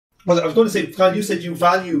Well, I was going to say, Kyle, you said you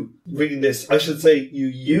value reading this. I should say you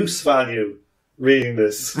use value reading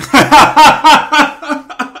this.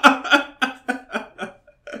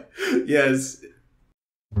 Yes.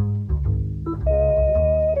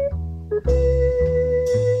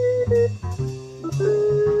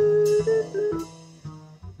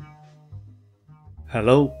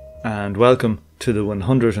 Hello and welcome to the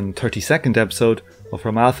 132nd episode of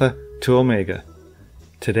From Alpha to Omega.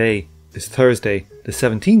 Today is Thursday, the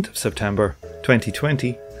 17th of September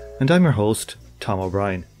 2020, and I'm your host, Tom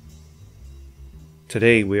O'Brien.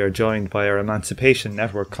 Today we are joined by our Emancipation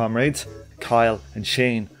Network comrades, Kyle and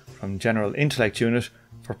Shane from General Intellect Unit,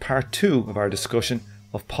 for part 2 of our discussion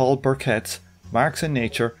of Paul Burkett's Marx and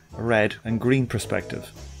Nature, a Red and Green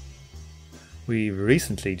Perspective. We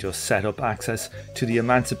recently just set up access to the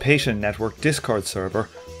Emancipation Network Discord server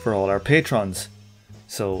for all our patrons.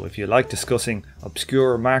 So if you like discussing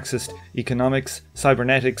obscure Marxist economics,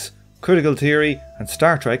 cybernetics, critical theory and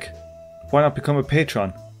Star Trek, why not become a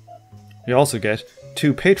patron? You also get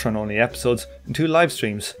 2 patron-only episodes and 2 live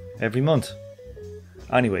streams every month.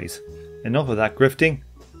 Anyways, enough of that grifting,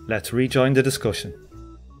 let's rejoin the discussion.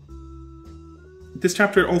 This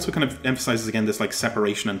chapter also kind of emphasizes again this like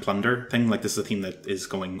separation and plunder thing. Like this is a theme that is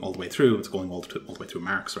going all the way through. It's going all the way through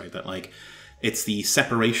Marx, right? That like it's the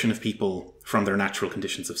separation of people from their natural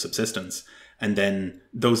conditions of subsistence, and then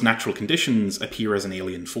those natural conditions appear as an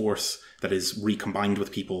alien force that is recombined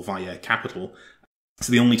with people via capital.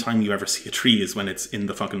 So the only time you ever see a tree is when it's in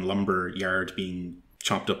the fucking lumber yard being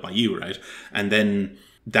chopped up by you, right? And then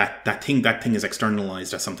that thing is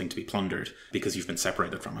externalized as something to be plundered because you've been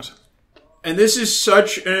separated from it. And this is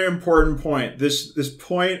such an important point. This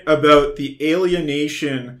point about the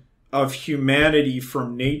alienation of humanity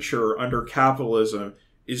from nature under capitalism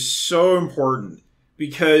is so important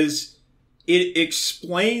because it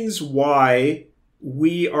explains why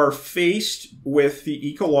we are faced with the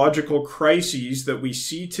ecological crises that we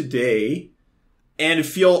see today and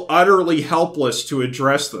feel utterly helpless to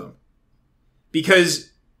address them.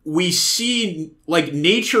 Because we see like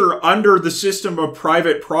nature under the system of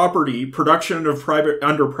private property, production of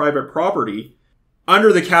under private property,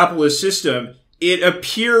 under the capitalist system, it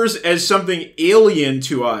appears as something alien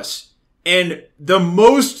to us. And the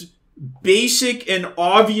most basic and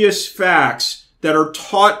obvious facts that are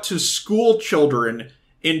taught to school children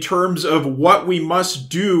in terms of what we must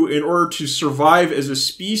do in order to survive as a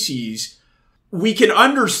species, we can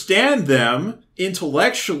understand them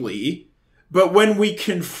intellectually. But when we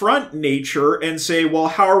confront nature and say, well,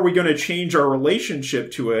 how are we going to change our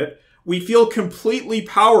relationship to it? We feel completely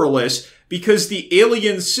powerless because the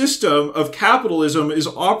alien system of capitalism is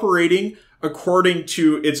operating according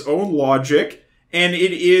to its own logic, and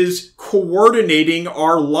it is coordinating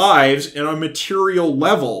our lives in a material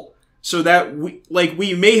level so that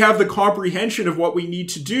we may have the comprehension of what we need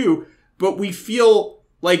to do, but we feel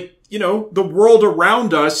like, the world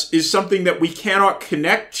around us is something that we cannot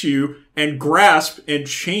connect to and grasp and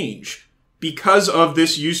change because of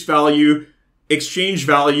this use value, exchange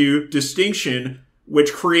value distinction,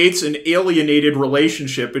 which creates an alienated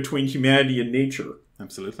relationship between humanity and nature.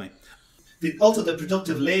 Absolutely. Also, the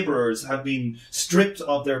productive labourers have been stripped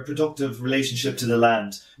of their productive relationship to the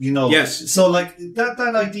land. Yes. So,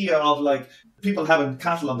 that idea of people having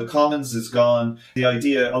cattle on the commons is gone. The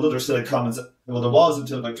idea, although there's still a commons, well, there was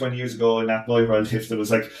until 20 years ago in Athlone where I lived, there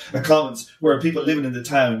was a commons where people living in the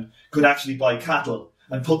town could actually buy cattle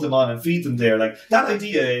and put them on and feed them there. That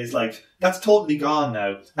idea is that's totally gone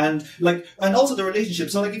now. And also the relationship.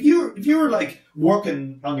 So if you're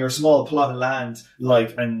working on your small plot of land,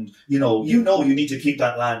 and you need to keep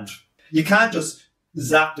that land. You can't just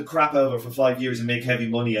zap the crap out of it for 5 years and make heavy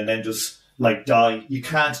money and then just die. You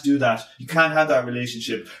can't do that. You can't have that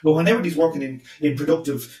relationship. But when everybody's working in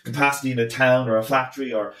productive capacity in a town or a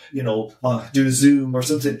factory or, doing a Zoom or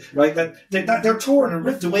something, right, they're torn and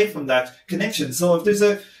ripped away from that connection. So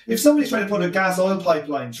if somebody's trying to put a gas oil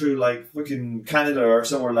pipeline through fucking Canada or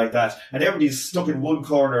somewhere like that, and everybody's stuck in one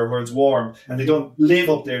corner where it's warm and they don't live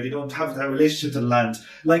up there, they don't have that relationship to the land,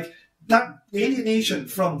 that alienation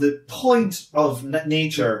from the point of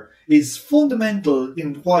nature is fundamental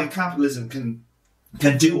in why capitalism can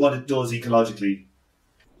do what it does ecologically.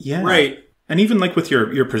 Yeah. Right. And even with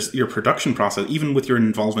your production process, even with your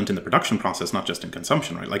involvement in the production process, not just in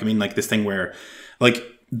consumption, right? This thing where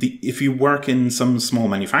if you work in some small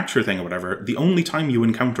manufacturer thing or whatever, the only time you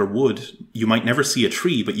encounter wood, you might never see a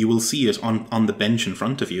tree, but you will see it on the bench in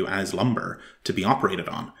front of you as lumber to be operated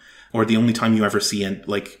on. Or the only time you ever see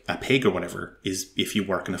like a pig or whatever is if you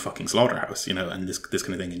work in a fucking slaughterhouse, you know, and this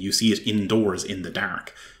kind of thing. And you see it indoors in the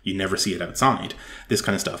dark. You never see it outside. This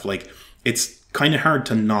kind of stuff. Like, it's kind of hard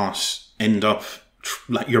to not end up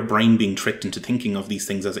like your brain being tricked into thinking of these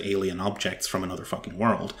things as alien objects from another fucking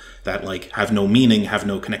world that like have no meaning, have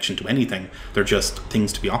no connection to anything. They're just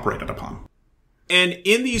things to be operated upon. And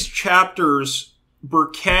in these chapters,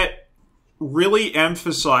 Burkett really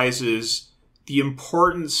emphasizes the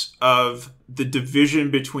importance of the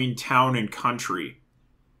division between town and country,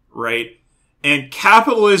 right? And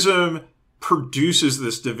capitalism produces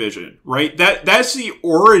this division, right? That's the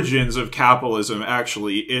origins of capitalism,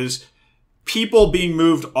 actually, is people being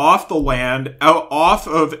moved off the land, off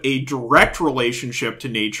of a direct relationship to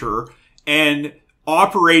nature, and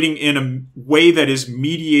operating in a way that is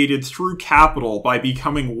mediated through capital by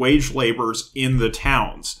becoming wage laborers in the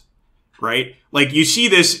towns, right? Like, you see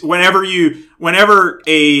this whenever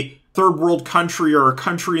a third world country or a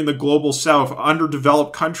country in the global south,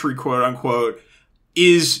 underdeveloped country, quote unquote,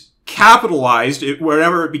 is capitalized,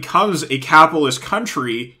 whenever it becomes a capitalist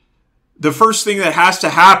country, the first thing that has to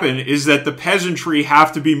happen is that the peasantry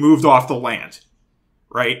have to be moved off the land,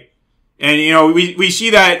 right? And, you know, we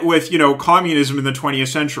see that with, you know, communism in the 20th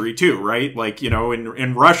century too, right? Like, you know,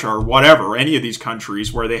 in Russia or whatever, any of these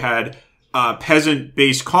countries where they had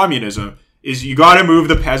peasant-based communism, is you got to move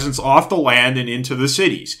the peasants off the land and into the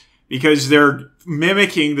cities because they're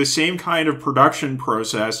mimicking the same kind of production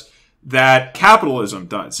process that capitalism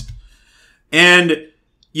does. And,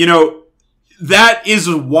 you know, that is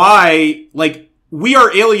why, like, we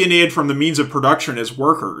are alienated from the means of production as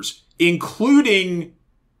workers, including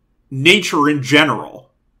nature in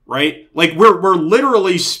general, right? Like, we're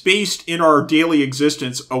literally spaced in our daily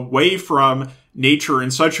existence away from nature in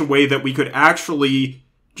such a way that we could actually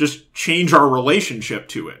just change our relationship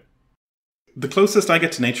to it. The closest I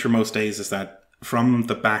get to nature most days is that from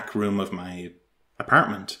the back room of my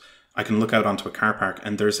apartment, I can look out onto a car park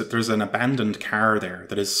and there's an abandoned car there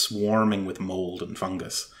that is swarming with mold and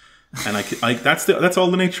fungus. And that's all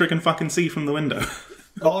the nature I can fucking see from the window.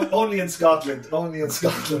 Only in Scotland. Only in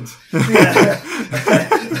Scotland. Yeah.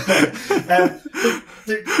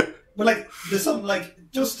 But like, there's something like,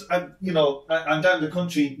 just, you know, I'm down the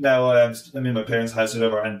country now, I'm in my parents' house or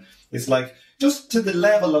whatever, and it's like, just to the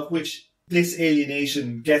level of which this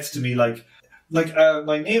alienation gets to me, like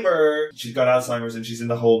my neighbour, she's got Alzheimer's and she's in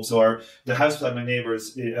the home, so the house beside my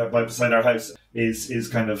neighbour's, beside our house, is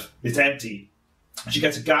kind of, it's empty. She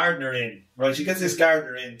gets a gardener in, right? She gets this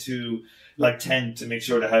gardener in to, like, tend to make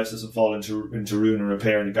sure the house doesn't fall into ruin and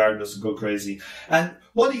repair and the garden doesn't go crazy. And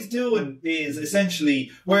what he's doing is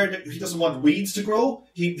essentially, where he doesn't want weeds to grow,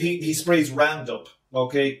 he sprays Roundup,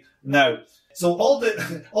 okay? Now, so all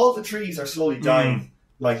the trees are slowly dying.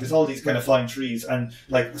 Like, there's all these kind of fine trees, and,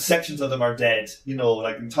 like, sections of them are dead, you know,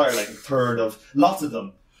 like, entire, like, a third of, lots of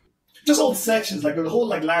them. Just whole sections, like, a whole,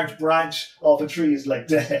 like, large branch of a tree is, like,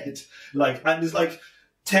 dead. Like, and there's, like,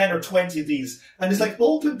 10 or 20 of these, and it's, like,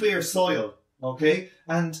 open bare soil, okay?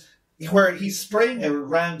 And where he's spraying a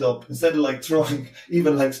Roundup, instead of, like, throwing,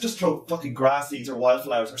 even, like, just throw fucking grass seeds or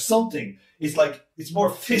wildflowers or something, it's, like, it's more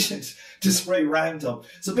efficient to spray Roundup.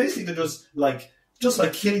 So basically they're just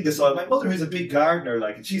like killing the soil. My mother, who's a big gardener,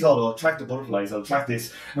 like, and she's all, I'll attract the butterflies, I'll attract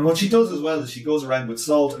this. And what she does as well is she goes around with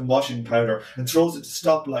salt and washing powder and throws it to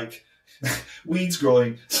stop, like, weeds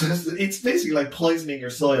growing. So it's basically like poisoning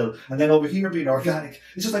your soil. And then over here being organic.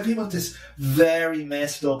 It's just like people have this very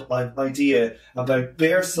messed up idea about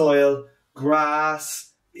bare soil,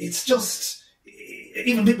 grass. It's just,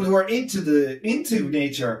 even people who are into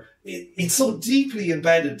nature, it's so deeply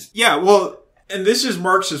embedded. Yeah, well, and this is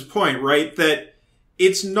Marx's point, right? That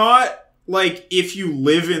it's not like if you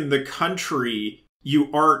live in the country,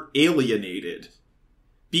 you aren't alienated.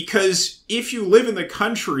 Because if you live in the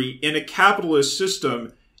country in a capitalist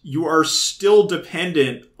system, you are still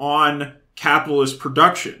dependent on capitalist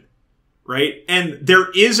production, right? And there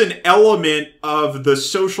is an element of the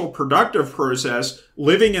social productive process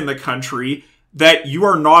living in the country that you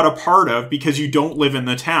are not a part of because you don't live in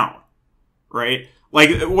the town, right?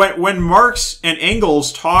 Like, when Marx and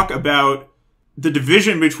Engels talk about the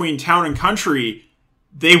division between town and country,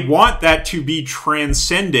 they want that to be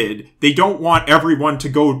transcended. They don't want everyone to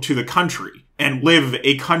go to the country and live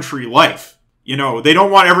a country life. You know, they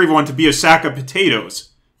don't want everyone to be a sack of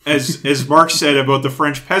potatoes, as Marx said about the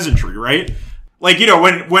French peasantry, right? Like, you know,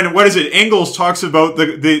 when what is it? Engels talks about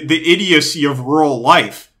the idiocy of rural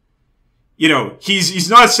life. You know, he's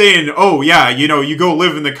not saying, oh yeah, you know, you go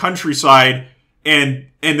live in the countryside and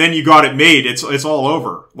then you got it made. It's all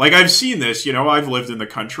over. Like, I've seen this, you know, I've lived in the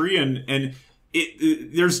country and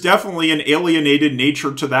there's definitely an alienated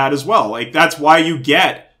nature to that as well. Like, that's why you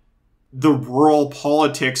get the rural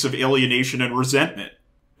politics of alienation and resentment.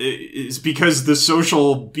 It's because the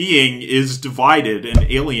social being is divided and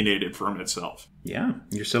alienated from itself. Yeah,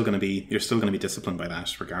 you're still going to be disciplined by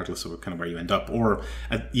that, regardless of kind of where you end up. Or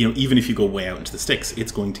even if you go way out into the sticks,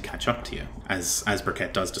 it's going to catch up to you, as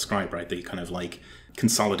Burkett does describe, right? The kind of like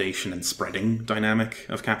consolidation and spreading dynamic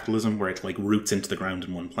of capitalism, where it like roots into the ground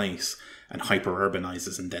in one place and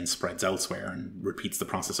hyper-urbanizes and then spreads elsewhere and repeats the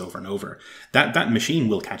process over and over. That machine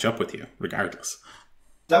will catch up with you, regardless.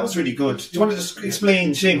 That was really good. Do you want to just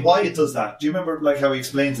explain, Shane, why it does that? Do you remember like how he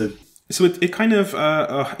explains it? So it kind of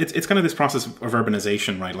it's kind of this process of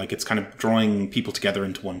urbanization, right? Like, it's kind of drawing people together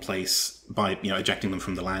into one place by ejecting them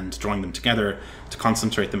from the land, drawing them together to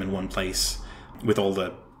concentrate them in one place with all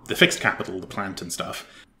the fixed capital, the plant and stuff.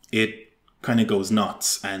 It kind of goes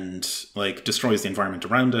nuts and like destroys the environment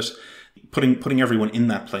around it. Putting everyone in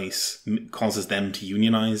that place causes them to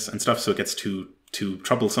unionize and stuff, so it gets too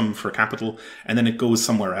troublesome for capital, and then it goes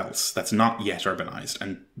somewhere else that's not yet urbanized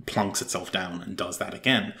and plonks itself down and does that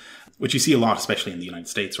again, which you see a lot, especially in the United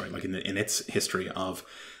States, right? Like in its history of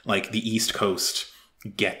like the East Coast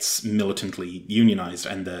gets militantly unionized,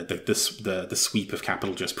 and the sweep of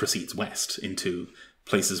capital just proceeds west into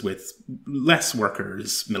places with less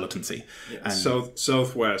workers' militancy. Yeah, and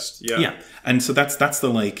Southwest, yeah. Yeah, and so that's the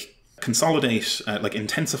like consolidate, like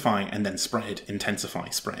intensify and then spread, intensify,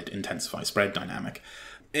 spread, intensify, spread dynamic.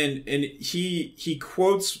 And he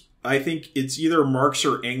quotes, I think it's either Marx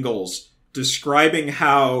or Engels, describing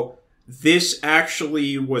how this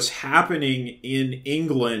actually was happening in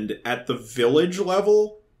England at the village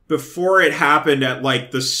level before it happened at like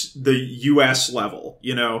the US level,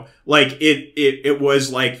 like it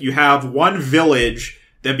was like you have one village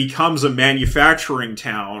that becomes a manufacturing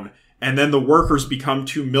town, and then the workers become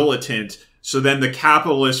too militant, so then the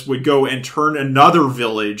capitalists would go and turn another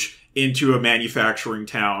village into a manufacturing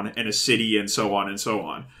town and a city, and so on and so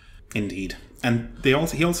on. Indeed. And he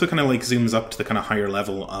also kind of like zooms up to the kind of higher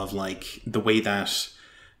level of like the way that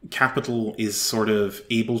capital is sort of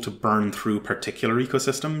able to burn through particular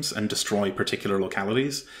ecosystems and destroy particular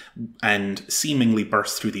localities, and seemingly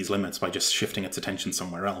burst through these limits by just shifting its attention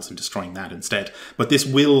somewhere else and destroying that instead. But this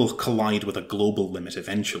will collide with a global limit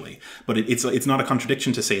eventually. But it's not a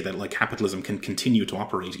contradiction to say that like capitalism can continue to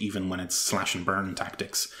operate even when its slash and burn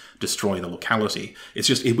tactics destroy the locality. It's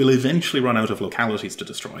just it will eventually run out of localities to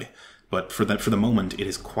destroy. But for the moment, it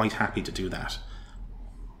is quite happy to do that.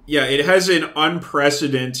 Yeah, it has an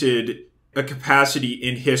unprecedented capacity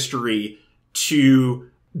in history to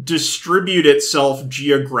distribute itself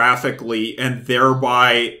geographically and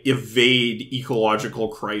thereby evade ecological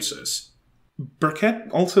crisis.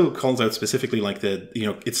 Burkett also calls out specifically like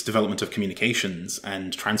its development of communications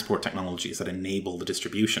and transport technologies that enable the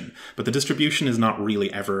distribution. But the distribution is not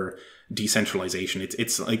really ever decentralization.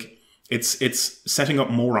 It's setting up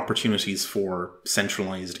more opportunities for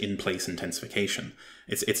centralized in-place intensification.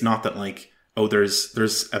 It's not that like, oh, there's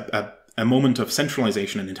a moment of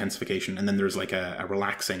centralization and intensification, and then there's like a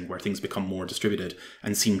relaxing where things become more distributed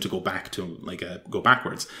and seem to go back to like go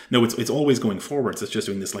backwards. No, it's always going forwards. It's just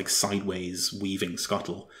doing this like sideways weaving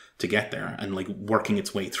scuttle to get there, and like working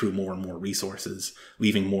its way through more and more resources,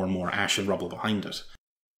 leaving more and more ash and rubble behind it.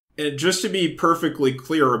 And just to be perfectly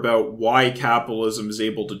clear about why capitalism is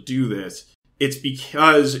able to do this, it's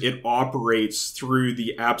because it operates through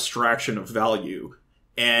the abstraction of value,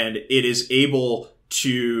 and it is able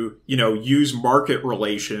to, use market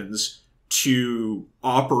relations to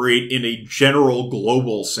operate in a general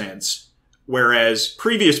global sense, whereas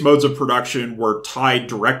previous modes of production were tied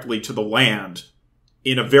directly to the land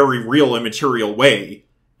in a very real and material way.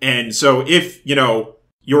 And so if,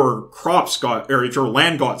 your crops if your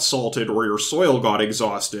land got salted or your soil got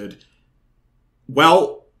exhausted,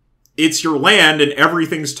 well, it's your land and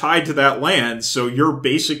everything's tied to that land, so you're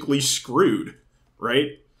basically screwed,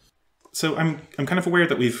 right? So I'm kind of aware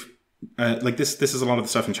that we've this is a lot of the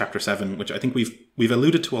stuff in chapter 7, which I think we've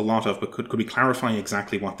alluded to a lot of, but could we clarify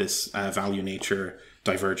exactly what this value nature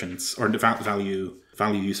divergence, or value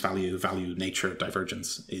nature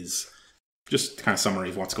divergence is? Just kind of summary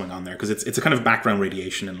of what's going on there, because it's a kind of background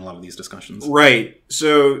radiation in a lot of these discussions. Right.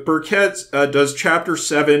 So Burkett does chapter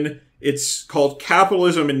 7. It's called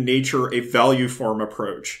Capitalism and Nature, a Value Form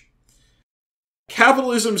Approach.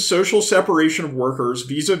 Capitalism's social separation of workers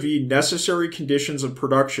vis-a-vis necessary conditions of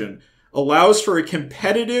production allows for a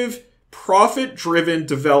competitive, profit-driven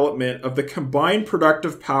development of the combined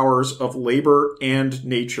productive powers of labor and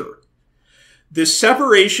nature. This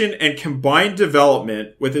separation and combined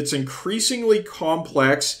development, with its increasingly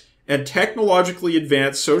complex and technologically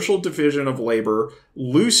advanced social division of labor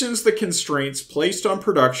loosens the constraints placed on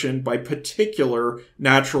production by particular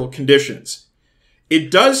natural conditions. It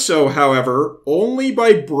does so, however, only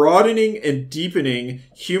by broadening and deepening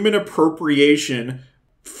human appropriation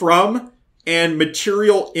from and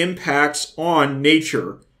material impacts on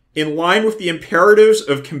nature, in line with the imperatives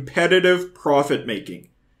of competitive profit-making.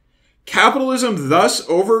 Capitalism thus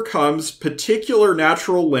overcomes particular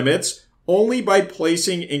natural limits only by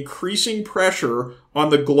placing increasing pressure on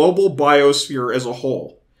the global biosphere as a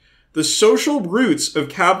whole. The social roots of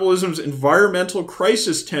capitalism's environmental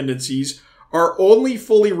crisis tendencies are only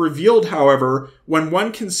fully revealed, however, when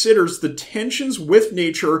one considers the tensions with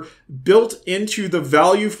nature built into the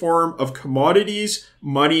value form of commodities,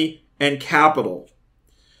 money, and capital.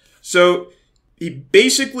 So he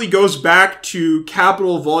basically goes back to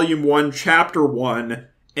Capital Volume 1, Chapter 1,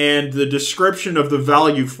 and the description of the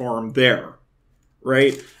value form there,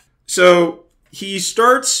 right? So he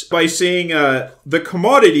starts by saying the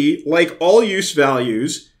commodity, like all use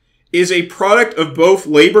values, is a product of both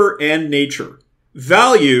labor and nature.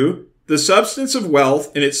 Value, the substance of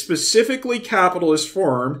wealth in its specifically capitalist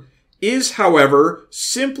form, is, however,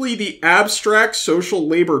 simply the abstract social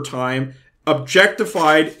labor time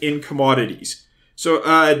objectified in commodities. So,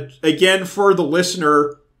 again, for the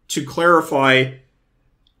listener, to clarify,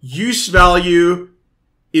 use value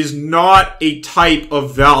is not a type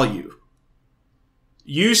of value.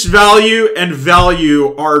 Use value and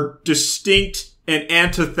value are distinct and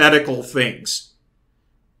antithetical things.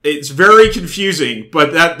 It's very confusing,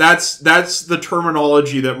 but that's the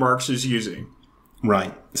terminology that Marx is using.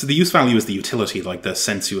 Right. So the use value is the utility, like the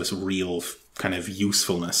sensuous, real kind of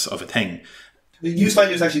usefulness of a thing. The use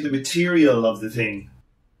value is actually the material of the thing.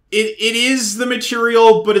 It is the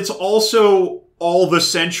material, but it's also all the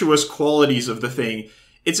sensuous qualities of the thing.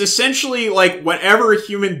 It's essentially like whenever a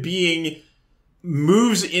human being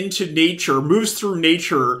moves into nature, moves through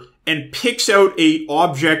nature, and picks out a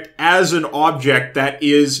object as an object that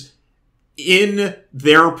is in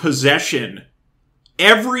their possession.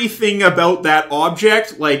 Everything about that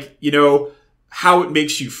object, like, you know, how it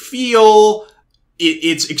makes you feel,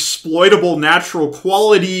 its exploitable natural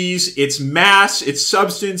qualities, its mass, its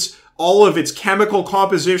substance, all of its chemical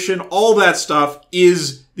composition, all that stuff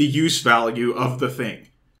is the use value of the thing.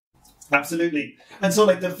 Absolutely. And so,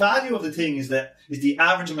 like, the value of the thing is the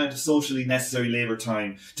average amount of socially necessary labour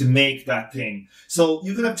time to make that thing. So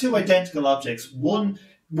you can have two identical objects. One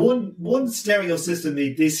stereo system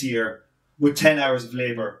made this year with 10 hours of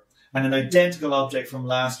labour, and an identical object from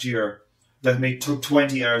last year that took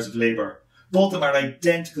 20 hours of labour. Both of them are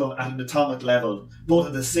identical at an atomic level. Both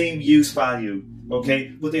have the same use value, okay?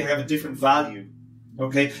 But they have a different value,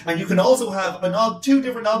 okay? And you can also have two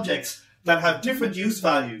different objects that have different use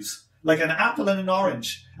values, like an apple and an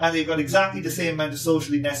orange, and they've got exactly the same amount of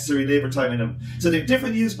socially necessary labour time in them. So they have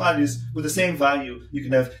different use values with the same value. You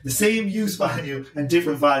can have the same use value and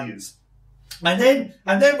different values. And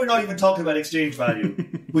then we're not even talking about exchange value,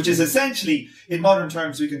 which is essentially, in modern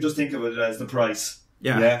terms, we can just think of it as the price.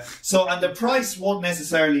 Yeah. So, and the price won't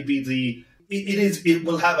necessarily be it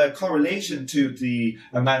will have a correlation to the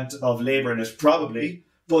amount of labour in it, probably,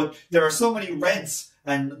 but there are so many rents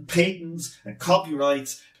and patents and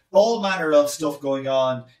copyrights, all manner of stuff going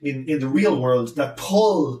on in the real world that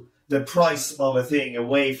pull the price of a thing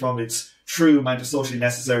away from its true amount of socially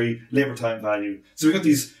necessary labour time value. So we've got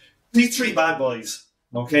these three bad boys,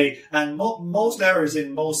 okay? And most errors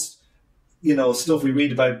in most, stuff we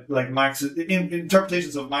read about, like Marx,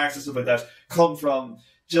 interpretations of Marx and stuff like that, come from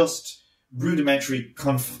just rudimentary,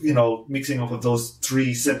 mixing up of those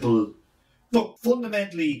three simple. But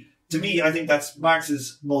fundamentally, to me, I think that's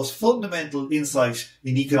Marx's most fundamental insight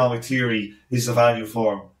in economic theory is the value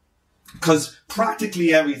form. Because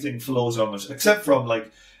practically everything flows from it, except from,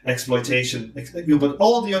 like, exploitation. But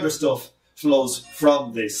all the other stuff flows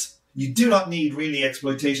from this. You do not need really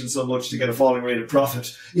exploitation so much to get a falling rate of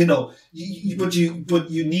profit, but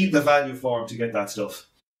you need the value form to get that stuff.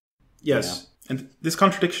 Yes. Yeah. And this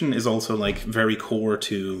contradiction is also, like, very core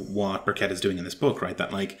to what Burkett is doing in this book, right?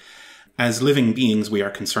 That, like, as living beings, we are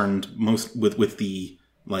concerned most with the,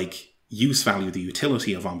 like, use value, the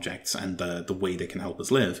utility of objects and the way they can help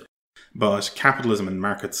us live. But capitalism and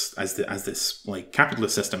markets as this, like,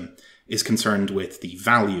 capitalist system is concerned with the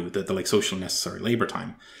value, the like, socially necessary labour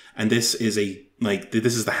time. And this is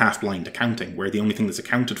this is the half-blind accounting, where the only thing that's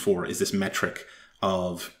accounted for is this metric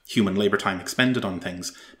of human labor time expended on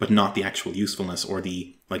things, but not the actual usefulness or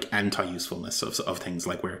the like anti-usefulness of things,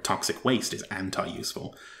 like where toxic waste is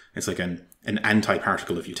anti-useful. It's like an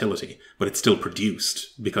anti-particle of utility, but it's still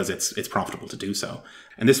produced because it's profitable to do so.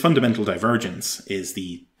 And this fundamental divergence is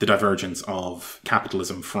the divergence of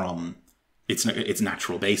capitalism from its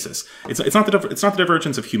natural basis. It's not the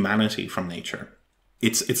divergence of humanity from nature.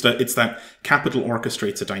 It's that capital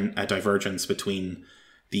orchestrates a divergence between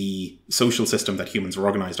the social system that humans are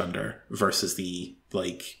organized under versus the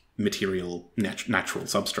like material natural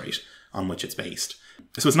substrate on which it's based.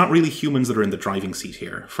 So it's not really humans that are in the driving seat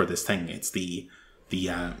here for this thing. It's the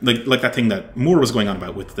like that thing that Moore was going on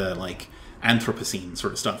about with the like Anthropocene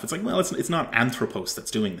sort of stuff. It's like, well, it's not Anthropos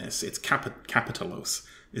that's doing this. It's Capitalos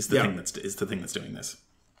is the thing that's doing this.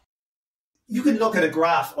 You can look at a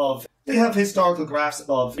graph of, they have historical graphs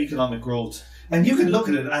of economic growth, and you can look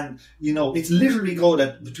at it and, you know, it's literally going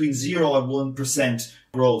at between 0 and 1%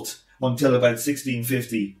 growth until about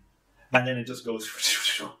 1650. And then it just goes.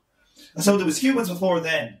 So there was humans before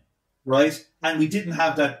then, right? And we didn't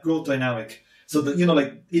have that growth dynamic. So that, you know,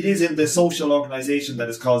 like, it is in the social organization that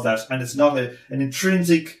has caused that. And it's not an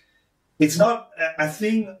intrinsic, it's not a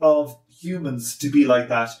thing of humans to be like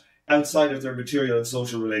that outside of their material and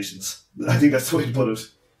social relations. I think that's the way to put it.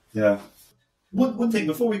 Yeah. One thing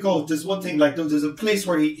before we go, there's one thing, like, there's a place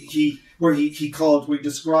where he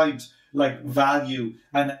described like value,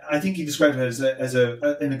 and I think he described it as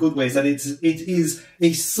a in a good way, is that it is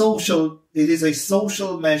a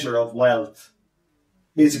social measure of wealth.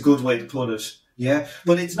 Is a good way to put it. Yeah,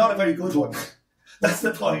 but it's not a very good one. That's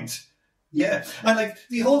the point. Yeah, and like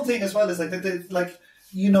the whole thing as well is like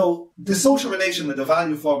the social relation and the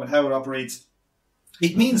value form and how it operates.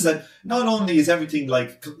 It means that not only is everything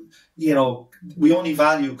like, you know, we only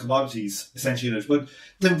value commodities essentially, but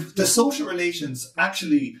the social relations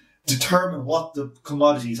actually determine what the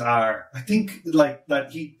commodities are. I think like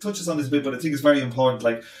that he touches on this a bit, but I think it's very important.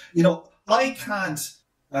 Like, you know, I can't,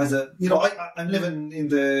 I'm living in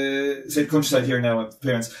the say countryside here now with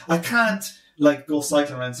parents. I can't like go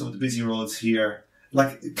cycling around some of the busy roads here.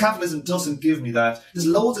 Like, capitalism doesn't give me that. There's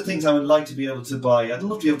loads of things I would like to be able to buy. I'd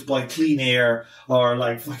love to be able to buy clean air or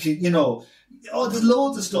like fucking, you know, there's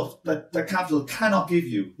loads of stuff that capital cannot give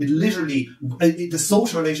you. It literally, the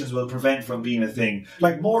social relations will prevent from being a thing.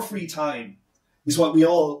 Like, more free time is what we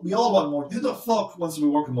all want more. Who the fuck wants to be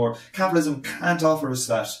working more? Capitalism can't offer us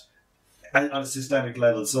that on a systemic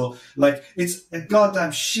level. So, like, it's a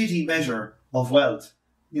goddamn shitty measure of wealth.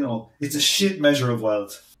 You know, it's a shit measure of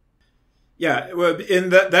wealth. Yeah, well,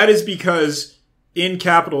 and that is because in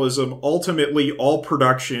capitalism, ultimately all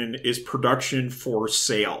production is production for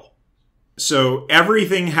sale. So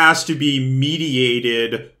everything has to be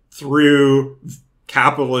mediated through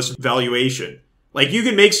capitalist valuation. Like, you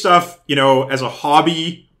can make stuff, you know, as a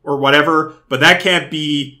hobby or whatever, but that can't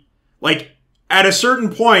be, like, at a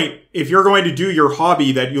certain point, if you're going to do your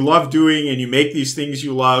hobby that you love doing and you make these things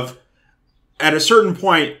you love, at a certain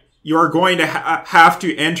point, you are going to have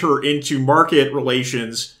to enter into market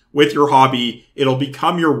relations with your hobby. It'll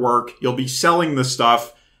become your work. You'll be selling the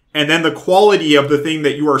stuff. And then the quality of the thing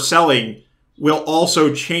that you are selling will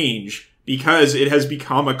also change because it has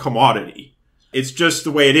become a commodity. It's just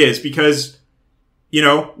the way it is because, you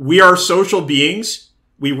know, we are social beings.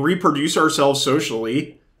 We reproduce ourselves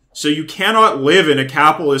socially. So you cannot live in a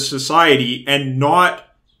capitalist society and not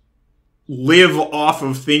live off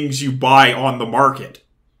of things you buy on the market.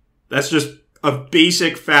 That's just a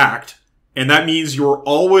basic fact. And that means you're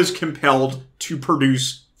always compelled to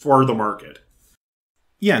produce for the market.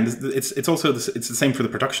 Yeah, and it's also it's the same for the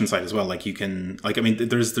production side as well. Like, you can, like, I mean,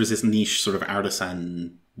 there's this niche sort of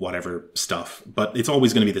artisan whatever stuff, but it's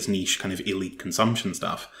always going to be this niche kind of elite consumption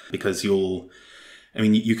stuff because you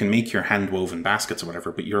can make your hand woven baskets or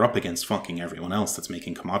whatever, but you're up against fucking everyone else that's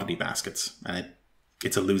making commodity baskets, and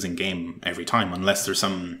it's a losing game every time unless you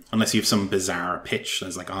have some bizarre pitch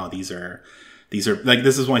that's like, oh, these are like,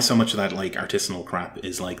 this is why so much of that like artisanal crap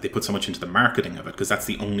is like, they put so much into the marketing of it because that's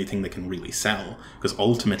the only thing that can really sell, because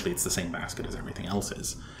ultimately it's the same basket as everything else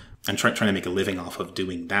is, and trying to make a living off of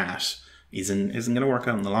doing that isn't going to work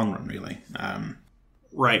out in the long run, really.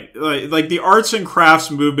 Right. Like the arts and crafts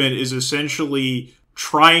movement is essentially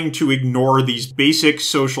trying to ignore these basic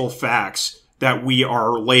social facts that we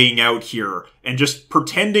are laying out here and just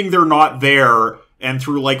pretending they're not there, and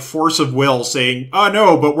through like force of will saying, oh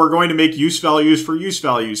no, but we're going to make use values for use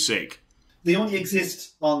values' sake. They only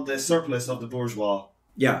exist on the surplus of the bourgeois.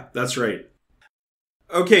 Yeah, that's right.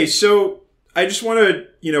 Okay, so I just want to,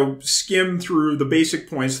 skim through the basic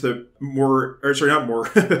points that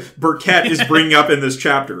Burkett is bringing up in this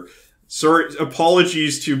chapter. Sorry,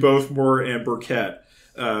 apologies to both Moore and Burkett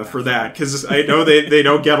for that, because I know they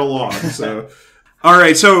don't get along. So, all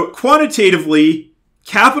right. So quantitatively,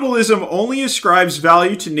 capitalism only ascribes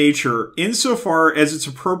value to nature insofar as its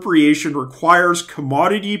appropriation requires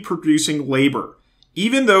commodity-producing labor,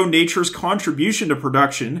 even though nature's contribution to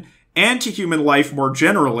production and to human life more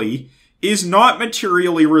generally is not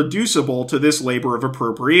materially reducible to this labor of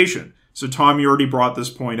appropriation. So, Tom, you already brought this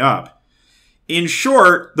point up. In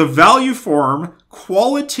short, the value form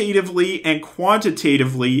qualitatively and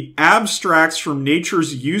quantitatively abstracts from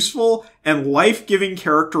nature's useful and life-giving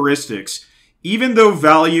characteristics, even though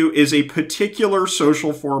value is a particular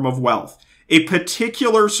social form of wealth, a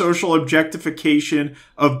particular social objectification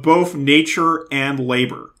of both nature and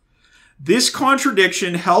labor. This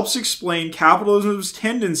contradiction helps explain capitalism's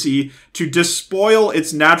tendency to despoil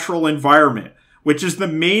its natural environment, which is the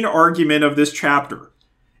main argument of this chapter.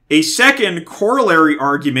 A second corollary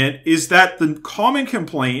argument is that the common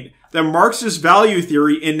complaint that Marx's value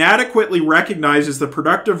theory inadequately recognizes the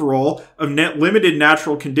productive role of limited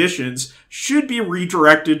natural conditions should be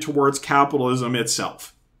redirected towards capitalism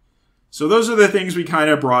itself. So those are the things we kind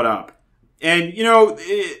of brought up. And,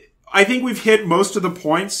 I think we've hit most of the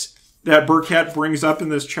points that Burkett brings up in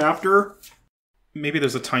this chapter. Maybe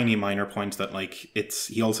there's a tiny minor point that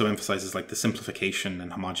he also emphasizes the simplification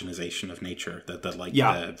and homogenization of nature,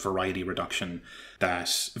 the variety reduction, that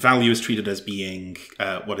value is treated as being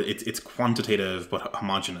it's quantitative but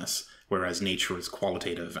homogeneous, whereas nature is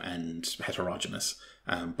qualitative and heterogeneous.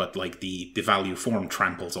 But the value form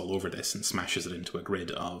tramples all over this and smashes it into a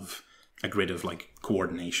grid of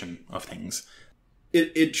coordination of things.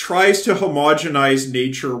 It tries to homogenize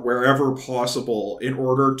nature wherever possible in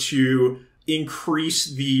order to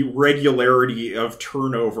increase the regularity of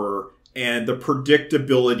turnover and the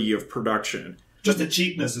predictability of production. Just the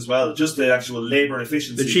cheapness as well, just the actual labour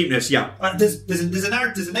efficiency. The cheapness, yeah.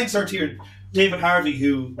 There's an excerpt here, David Harvey,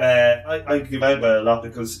 who I give out by a lot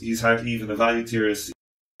because he's hardly even a value theorist.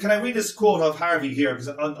 Can I read this quote of Harvey here? Because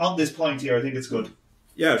on this point here, I think it's good.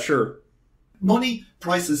 Yeah, sure. Money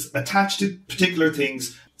prices attached to particular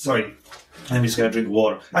things. Sorry, I'm just going to drink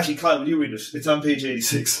water. Actually, Kyle, will you read it? It's on page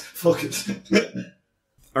 86. Fuck it.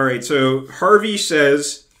 All right, so Harvey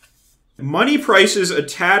says, money prices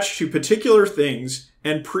attach to particular things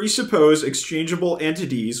and presuppose exchangeable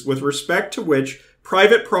entities with respect to which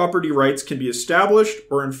private property rights can be established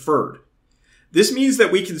or inferred. This means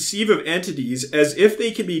that we conceive of entities as if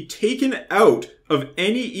they can be taken out of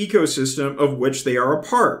any ecosystem of which they are a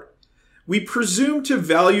part. We presume to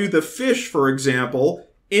value the fish, for example,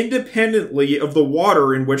 independently of the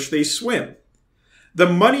water in which they swim. The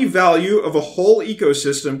money value of a whole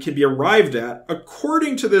ecosystem can be arrived at,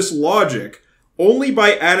 according to this logic, only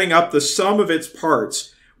by adding up the sum of its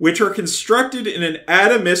parts, which are constructed in an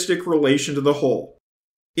atomistic relation to the whole.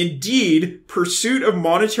 Indeed, pursuit of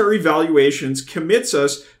monetary valuations commits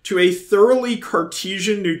us to a thoroughly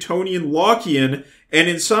Cartesian, Newtonian, Lockean, and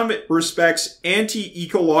in some respects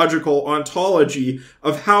anti-ecological ontology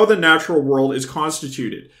of how the natural world is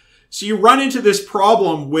constituted. So you run into this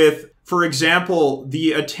problem with, for example,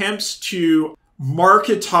 the attempts to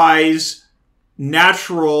marketize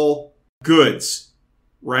natural goods,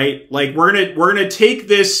 right? We're gonna take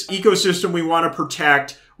this ecosystem we want to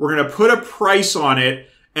protect, we're gonna put a price on it,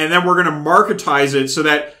 and then we're gonna marketize it so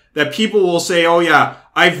that people will say, oh yeah,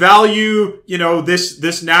 I value,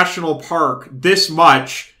 this national park this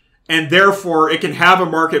much, and therefore it can have a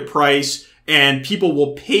market price and people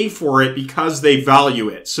will pay for it because they value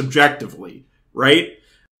it subjectively, right?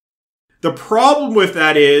 The problem with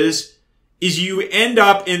that is you end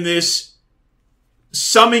up in this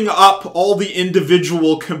summing up all the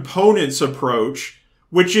individual components approach,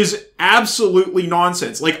 which is absolutely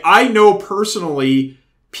nonsense. I know personally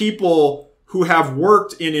people who have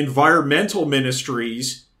worked in environmental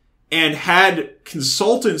ministries and had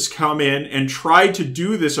consultants come in and try to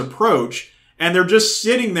do this approach, and they're just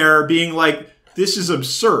sitting there being like, this is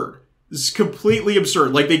absurd. This is completely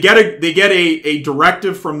absurd. They get a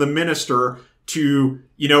directive from the minister to,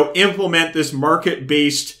 implement this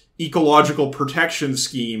market-based ecological protection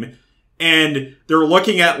scheme, and they're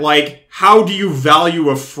looking at how do you value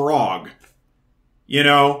a frog?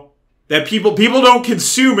 That people don't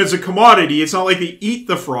consume as a commodity. It's not like they eat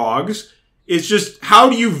the frogs. It's just, how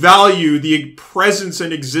do you value the presence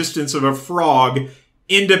and existence of a frog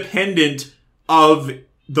independent of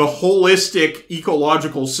the holistic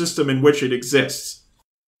ecological system in which it exists?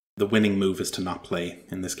 The winning move is to not play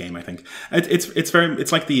in this game, I think. It's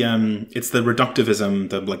the reductivism,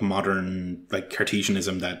 the modern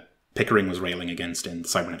Cartesianism that Pickering was railing against in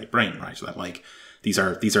Cybernetic Brain, right? That these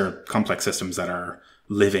are complex systems that are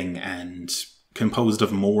living and composed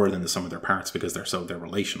of more than the sum of their parts because they're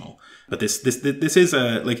relational. But this is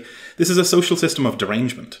a social system of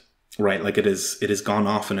derangement, right? Like it is gone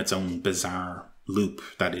off in its own bizarre loop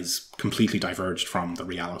that is completely diverged from the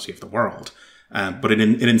reality of the world. But it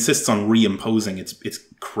insists on reimposing its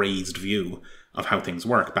crazed view of how things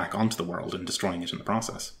work back onto the world and destroying it in the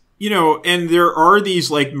process. And there are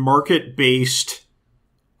these like market-based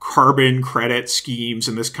carbon credit schemes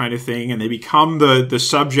and this kind of thing, and they become the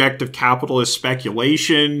subject of capitalist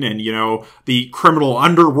speculation, and the criminal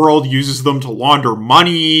underworld uses them to launder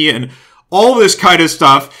money and all this kind of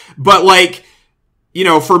stuff. But like,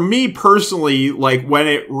 for me personally, like when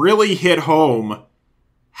it really hit home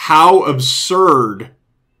how absurd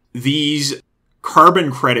these carbon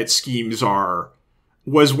credit schemes are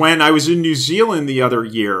was when I was in New Zealand the other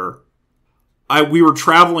year. We were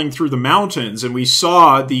traveling through the mountains and we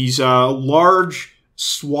saw these large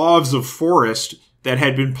swaths of forest that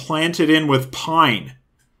had been planted in with pine,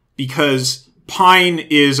 because pine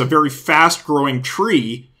is a very fast-growing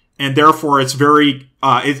tree and therefore it's very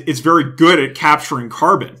good at capturing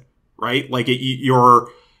carbon, right? Like your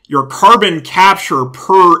carbon capture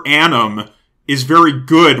per annum is very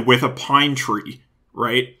good with a pine tree,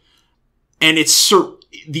 right? And it's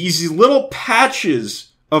these little patches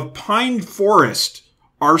of pine forest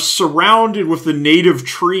are surrounded with the native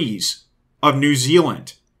trees of New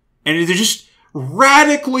Zealand. And they're just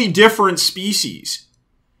radically different species,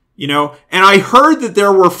 And I heard that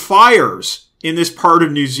there were fires in this part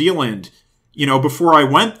of New Zealand, before I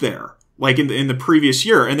went there, like in the previous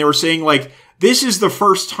year. And they were saying like, this is the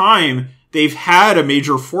first time they've had a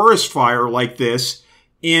major forest fire like this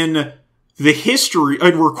in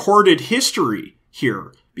recorded history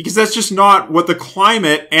here. Because that's just not what the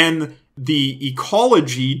climate and the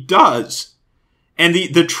ecology does. And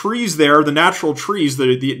the trees there, the natural trees,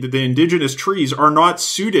 the indigenous trees, are not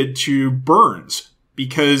suited to burns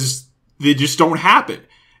because they just don't happen.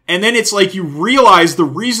 And then it's like you realize the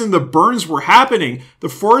reason the burns were happening, the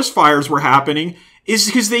forest fires were happening, is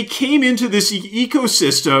because they came into this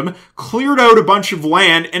ecosystem, cleared out a bunch of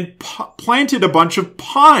land, and planted a bunch of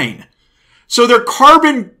pine. So their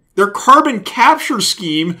carbon capture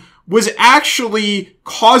scheme was actually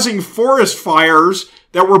causing forest fires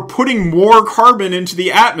that were putting more carbon into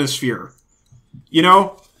the atmosphere.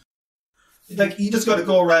 Like, you just got to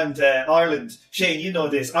go around Ireland. Shane, you know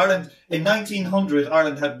this. Ireland, in 1900,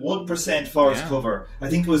 Ireland had 1% forest cover. I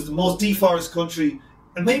think it was the most deforested country,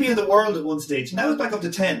 and maybe in the world at one stage. Now it's back up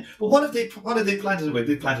to 10. But what did they plant it with?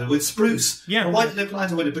 They planted it with spruce. Yeah. And why did they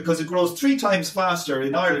plant it with it? Because it grows 3 times faster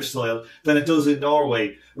in Irish soil than it does in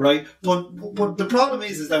Norway, right? But the problem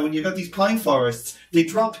is that when you've got these pine forests, they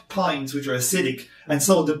drop pines which are acidic, and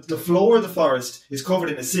so the floor of the forest is covered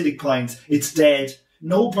in acidic pines. It's dead.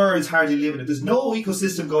 No birds hardly live in it. There's no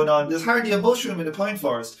ecosystem going on. There's hardly a mushroom in the pine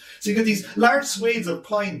forest. So you get these large swathes of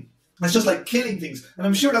pine. It's just like killing things. And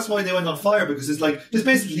I'm sure that's why they went on fire, because it's like, there's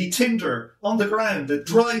basically tinder on the ground, the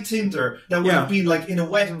dry tinder that would have been like in a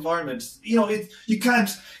wet environment. You can't,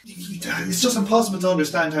 it's just impossible to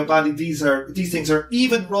understand how badly these things are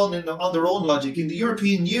even run on their own logic. In the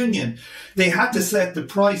European Union, they had to set the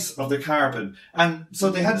price of the carbon. And so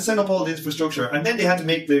they had to set up all the infrastructure, and then they had to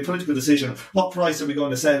make the political decision, what price are we going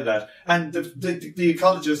to set it at? And the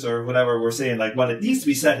ecologists or whatever were saying like, well, it needs to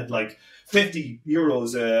be set at like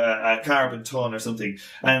 €50 a carbon ton or something.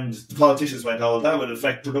 And the politicians went, oh, that would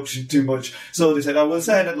affect production too much. So they said, oh, we'll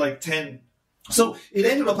set it at like 10. So it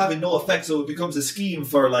ended up having no effect. So it becomes a scheme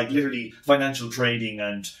for like literally financial trading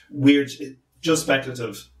and weird, just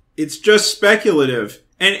speculative. It's just speculative.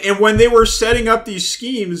 And when they were setting up these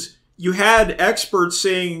schemes, you had experts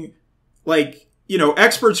saying, like,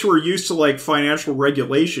 experts who are used to like financial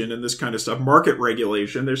regulation and this kind of stuff, market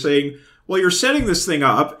regulation, they're saying, well, you're setting this thing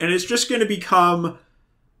up and it's just going to become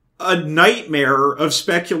a nightmare of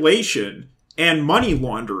speculation and money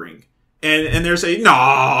laundering. And they're saying,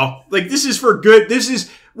 no, like, this is for good.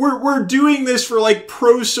 We're doing this for like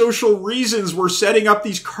pro-social reasons. We're setting up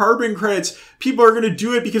these carbon credits. People are going to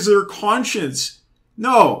do it because of their conscience.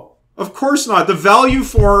 No, of course not. The value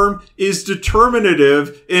form is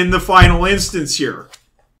determinative in the final instance here.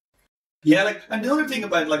 Yeah, like, and the other thing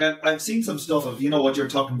about, like, I've seen some stuff of, what you're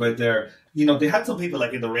talking about there. They had some people,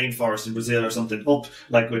 like, in the rainforest in Brazil or something up,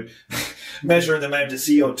 like, with measuring the amount of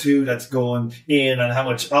CO2 that's going in and how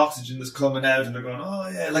much oxygen is coming out, and they're going, oh,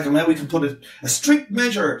 yeah, like, now we can put a strict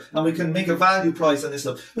measure and we can make a value price on this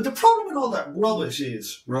stuff. But the problem with all that rubbish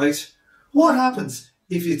is, right, what happens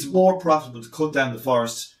if it's more profitable to cut down the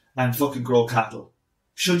forest and fucking grow cattle?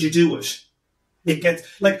 Should you do it? It gets,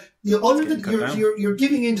 like, you're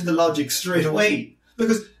giving into the logic straight away.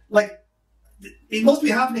 Because, like, it must be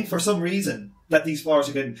happening for some reason that these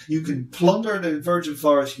forests you can plunder the virgin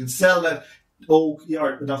forest, you can sell that oak,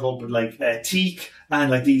 or not oak, but like teak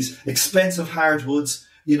and like these expensive hardwoods,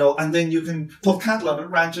 and then you can put cattle on it,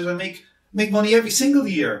 ranch it, and make money every single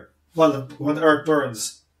year when the earth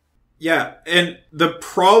burns. Yeah, and the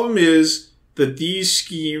problem is that these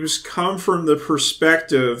schemes come from the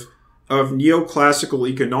perspective of neoclassical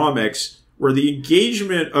economics, where the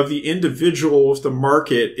engagement of the individual with the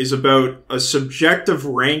market is about a subjective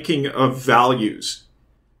ranking of values,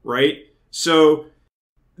 right? So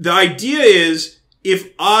the idea is,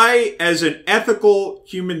 if I, as an ethical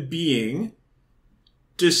human being,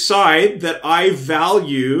 decide that I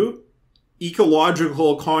value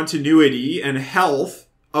ecological continuity and health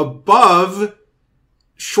above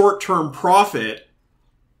short-term profit,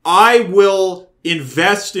 I will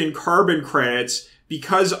invest in carbon credits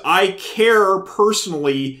because I care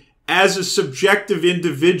personally as a subjective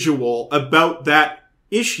individual about that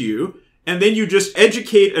issue. And then you just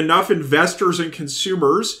educate enough investors and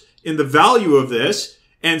consumers in the value of this,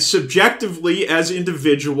 and subjectively as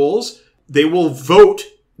individuals, they will vote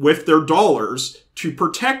with their dollars to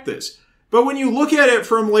protect this. But when you look at it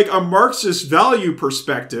from like a Marxist value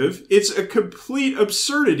perspective, it's a complete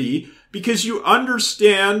absurdity, because you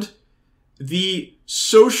understand the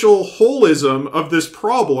social holism of this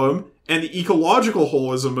problem and the ecological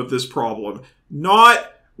holism of this problem,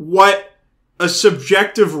 not what a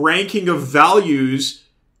subjective ranking of values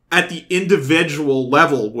at the individual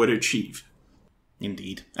level would achieve.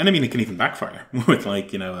 Indeed. And I mean, it can even backfire with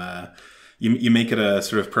like, you make it a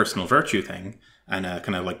sort of personal virtue thing and a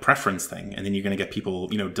kind of like preference thing, and then you're going to get people,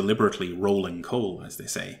 deliberately rolling coal, as they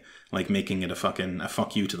say, like making it a fuck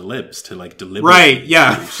you to the libs, to like deliberately. Right,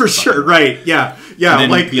 yeah, for sure, right, yeah,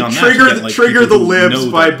 like trigger the libs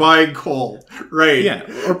by buying coal, right? Yeah,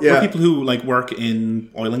 or people who like work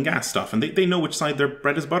in oil and gas stuff, and they know which side their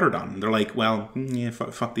bread is buttered on, and they're like, well,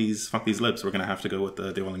 fuck these libs, we're going to have to go with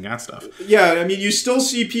the oil and gas stuff. Yeah, I mean, you still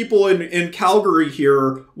see people in Calgary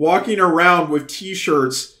here walking around with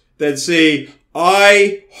T-shirts that say,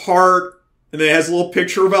 I heart, and it has a little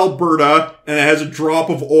picture of Alberta, and it has a drop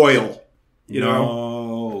of oil. You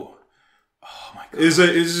know? Oh my God.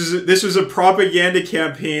 This was a propaganda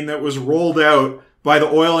campaign that was rolled out by the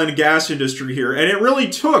oil and gas industry here, and it really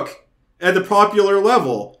took at the popular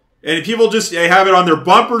level. And people they have it on their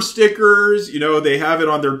bumper stickers, they have it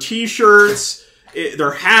on their T-shirts,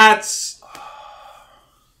 their hats.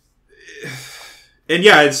 And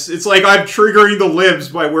yeah, it's like I'm triggering the libs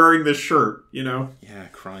by wearing this shirt, Yeah,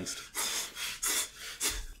 Christ.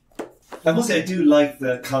 I must say, I do like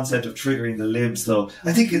the concept of triggering the libs, though.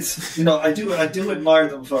 I think it's, I do admire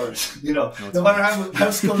them for it. No matter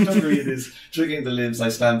how skullduggery it is, triggering the libs, I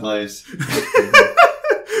stand by it.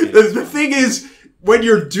 The thing is, when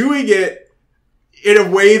you're doing it in a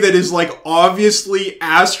way that is like obviously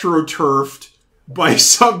astroturfed by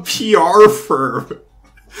some PR firm.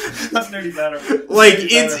 That's nearly better. Like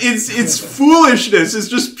it's foolishness. It's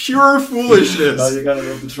just pure foolishness. Oh, you gotta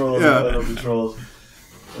love the trolls. Yeah. You gotta love the trolls.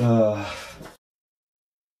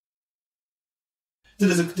 So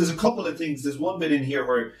there's a couple of things. There's one bit in here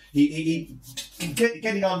where he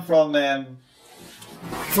getting on from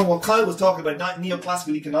what Kyle was talking about,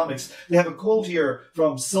 neoclassical economics. They have a quote here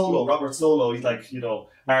from Solow, Robert Solow. He's like,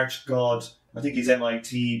 arch god. I think he's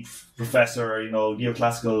MIT professor,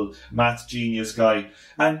 neoclassical math genius guy.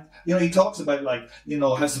 And, he talks about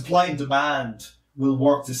how supply and demand will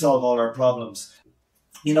work to solve all our problems.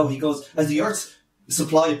 He goes, as the Earth's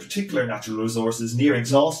supply of particular natural resources near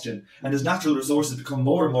exhaustion, and as natural resources become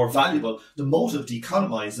more and more valuable, the motive to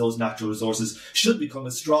economise those natural resources should become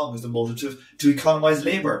as strong as the motive to economise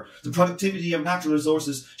labour. The productivity of natural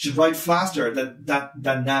resources should rise faster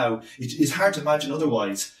than now. It is hard to imagine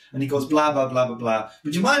otherwise. And he goes blah, blah, blah, blah, blah.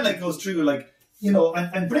 But your mind goes through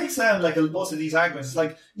and breaks down most of these arguments. It's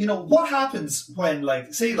like, what happens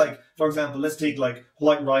when say for example, let's take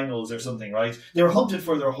white rhinos or something, right? They were hunted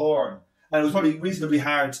for their horn. And it was probably reasonably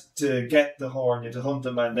hard to get the horn and to hunt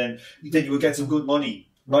them, and then you would get some good money,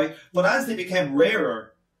 right? But as they became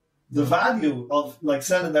rarer, the value of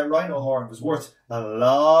selling that rhino horn was worth a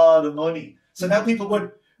lot of money. So now people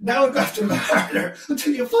would go after them harder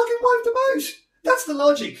until you fucking wipe them out. That's the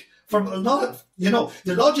logic. From a lot of,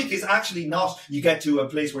 the logic is actually not you get to a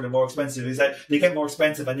place where they're more expensive, is that they get more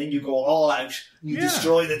expensive and then you go all out, you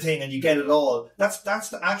destroy the thing and you get it all. That's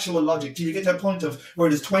the actual logic. Till you get to a point of where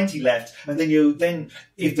there's 20 left, and then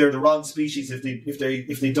if they're the wrong species, if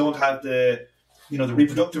they don't have the, the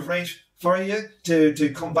reproductive rate for you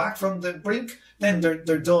to come back from the brink, then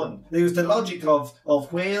they're done. There's the logic of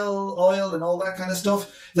whale oil and all that kind of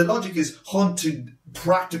stuff. The logic is hunt to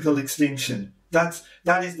practical extinction. That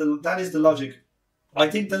is the logic. I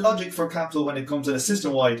think the logic for capital when it comes in a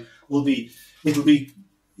system-wide it'll be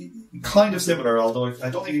kind of similar, although I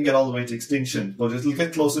don't think you can get all the way to extinction, but it'll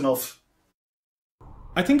get close enough.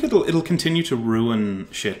 I think it'll continue to ruin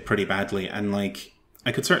shit pretty badly, and like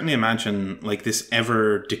I could certainly imagine like this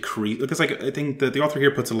ever decrease, because like I think the author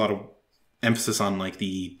here puts a lot of emphasis on like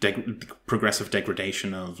the progressive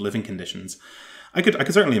degradation of living conditions. I could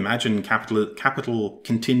certainly imagine capital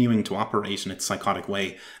continuing to operate in its psychotic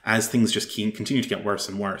way as things just continue to get worse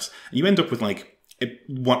and worse. And you end up with like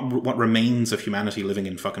what remains of humanity living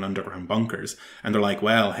in fucking underground bunkers, and they're like,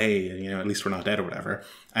 well, hey, at least we're not dead or whatever.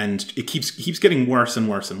 And it keeps getting worse and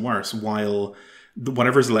worse and worse, while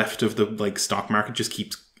whatever's left of the like stock market just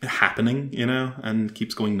keeps happening, and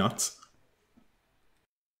keeps going nuts.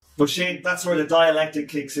 But Shane, that's where the dialectic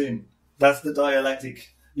kicks in. That's the dialectic.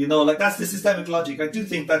 That's the systemic logic. I do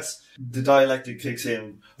think that's the dialectic kicks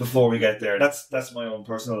in before we get there. That's my own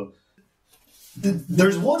personal.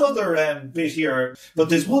 There's one other bit here, but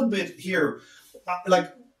there's one bit here.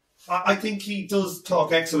 I think he does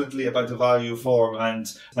talk excellently about the value form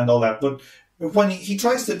and all that, but when he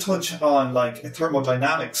tries to touch on like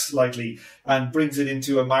thermodynamics slightly and brings it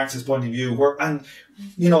into a Marxist point of view,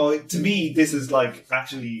 to me this is like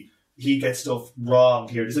actually he gets stuff wrong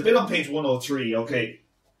here. There's a bit on page 103, okay,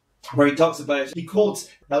 where he quotes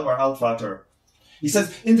Elmer Altvater. He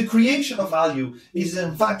says, in the creation of value, it is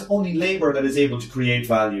in fact only labour that is able to create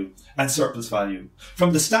value and surplus value.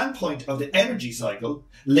 From the standpoint of the energy cycle,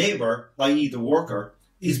 labour, i.e. the worker,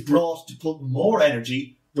 is brought to put more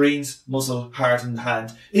energy, brains, muscle, heart and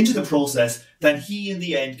hand, into the process than he in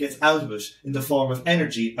the end gets out of it in the form of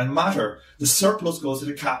energy and matter. The surplus goes to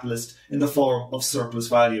the capitalist in the form of surplus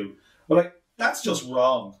value. Well, that's just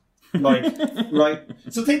wrong. Right?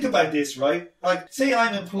 So think about this, right? Like, say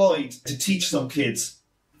I'm employed to teach some kids,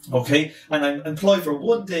 okay? And I'm employed for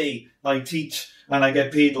one day, I teach, and I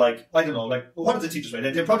get paid what are the teachers,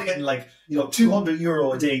 right? They're probably getting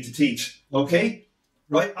 €200 a day to teach, okay?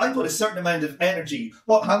 Right? I put a certain amount of energy.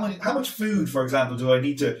 How much food, for example, do I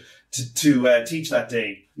need to teach that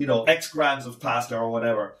day? X grams of pasta or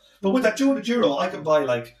whatever. But with that €200, I can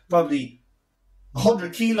buy probably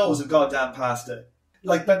 100 kilos of goddamn pasta.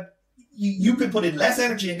 That you can put in less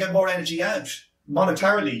energy and get more energy out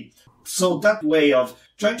monetarily. So that way of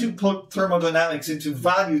trying to put thermodynamics into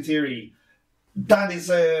value theory, that is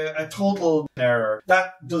a total error.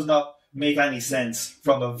 That does not make any sense.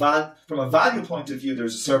 From a value point of view,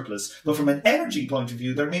 there's a surplus, but from an energy point of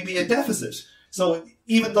view, there may be a deficit. So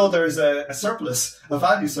even though there's a surplus, a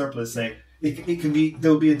value surplus, say,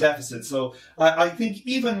 there'll be a deficit. So I think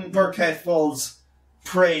even Burkett falls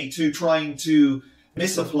prey to trying to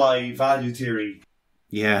misapply value theory.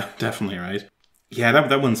 Yeah, definitely, right. Yeah,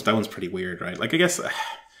 that one's pretty weird, right? Like, I guess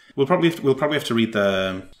we'll probably have to read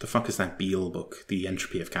the fuck is that Beale book, The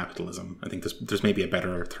Entropy of Capitalism. I think there's maybe a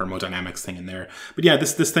better thermodynamics thing in there. But yeah,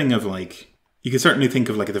 this thing of like, you could certainly think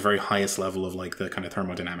of like at the very highest level of like the kind of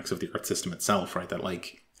thermodynamics of the Earth system itself, right? That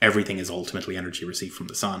like everything is ultimately energy received from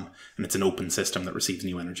the sun, and it's an open system that receives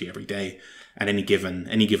new energy every day. And any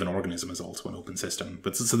given organism is also an open system.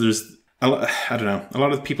 But so there's I don't know. A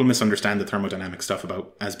lot of people misunderstand the thermodynamic stuff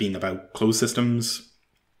as being about closed systems.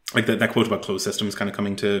 Like that quote about closed systems kind of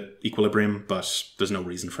coming to equilibrium, but there's no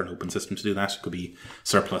reason for an open system to do that. It could be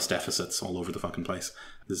surplus deficits all over the fucking place.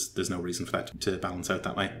 There's no reason for that to balance out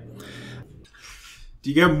that way. Do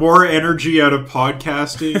you get more energy out of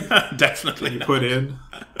podcasting? Definitely than you put in?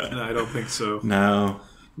 No, I don't think so. No.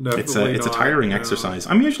 It's a tiring exercise.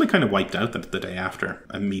 I'm usually kind of wiped out the day after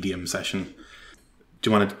a medium session. Do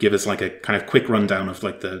you want to give us like a kind of quick rundown of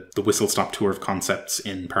like the whistle-stop tour of concepts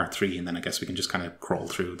in part 3, and then I guess we can just kind of crawl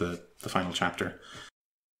through the final chapter.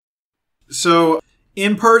 So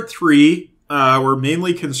in part 3, we're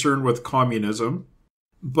mainly concerned with communism,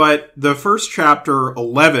 but the first chapter,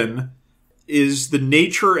 11, is the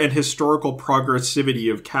nature and historical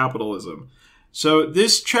progressivity of capitalism. So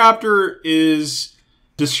this chapter is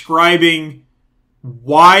describing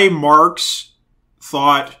why Marx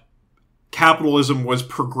thought capitalism was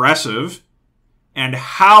progressive and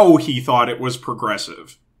how he thought it was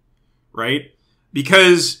progressive, right?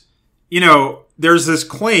 Because, there's this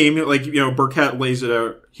claim, Burkett lays it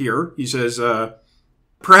out here. He says,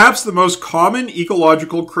 perhaps the most common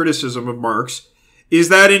ecological criticism of Marx is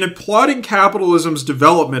that in applauding capitalism's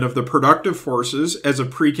development of the productive forces as a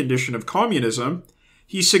precondition of communism,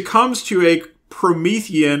 he succumbs to a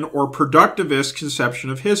Promethean or productivist conception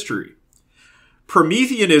of history.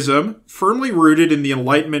 Prometheanism, firmly rooted in the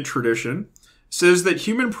Enlightenment tradition, says that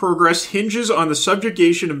human progress hinges on the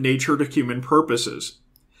subjugation of nature to human purposes.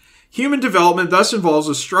 Human development thus involves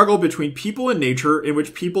a struggle between people and nature in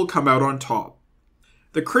which people come out on top.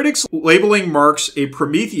 The critics labeling Marx a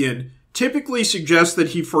Promethean typically suggest that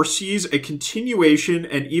he foresees a continuation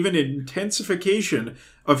and even an intensification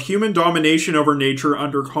of human domination over nature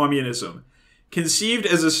under communism, conceived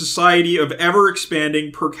as a society of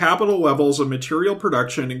ever-expanding per capita levels of material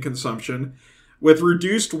production and consumption, with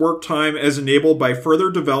reduced work time as enabled by further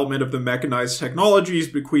development of the mechanized technologies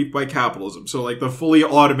bequeathed by capitalism. So like the fully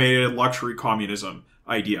automated luxury communism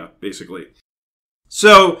idea, basically.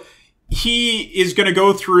 So he is going to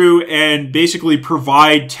go through and basically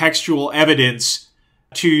provide textual evidence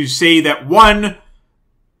to say that, one,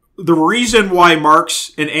 the reason why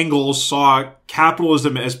Marx and Engels saw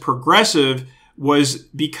capitalism as progressive was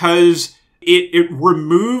because it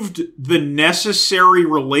removed the necessary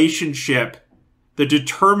relationship, the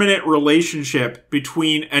determinate relationship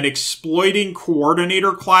between an exploiting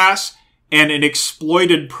coordinator class and an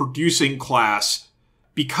exploited producing class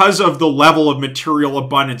because of the level of material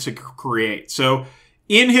abundance it could create. So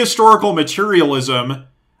in historical materialism,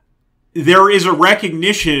 there is a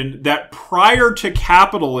recognition that prior to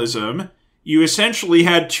capitalism, you essentially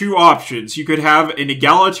had two options. You could have an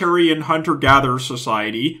egalitarian hunter-gatherer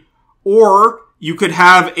society, or you could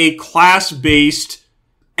have a class-based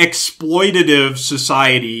exploitative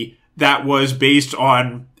society that was based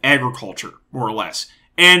on agriculture, more or less.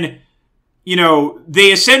 And, you know, they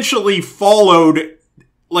essentially followed,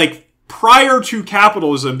 like, prior to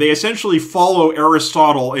capitalism, they essentially follow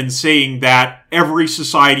Aristotle in saying that every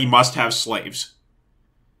society must have slaves.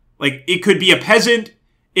 Like, it could be a peasant,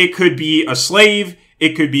 it could be a slave,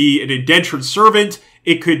 it could be an indentured servant,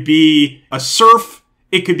 it could be a serf,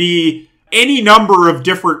 it could be any number of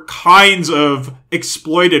different kinds of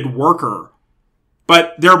exploited worker.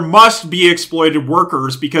 But there must be exploited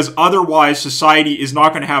workers because otherwise society is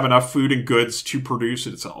not going to have enough food and goods to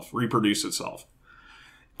reproduce itself.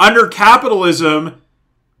 Under capitalism,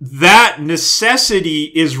 that necessity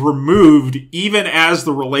is removed even as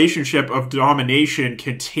the relationship of domination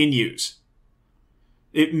continues.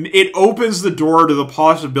 It opens the door to the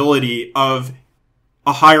possibility of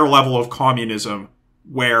a higher level of communism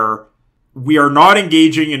where we are not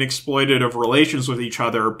engaging in exploitative relations with each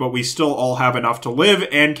other, but we still all have enough to live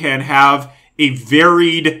and can have a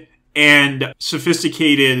varied and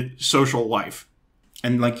sophisticated social life.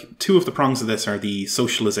 And like two of the prongs of this are the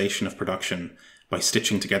socialization of production by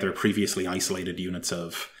stitching together previously isolated units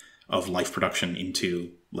of life production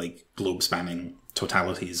into like globe-spanning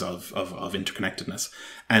totalities of interconnectedness.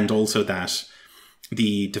 And also that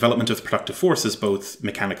the development of the productive forces, both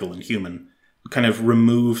mechanical and human, kind of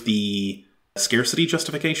remove the scarcity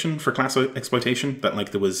justification for class exploitation, that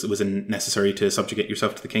like it was necessary to subjugate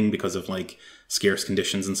yourself to the king because of like scarce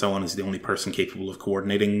conditions and so on, is the only person capable of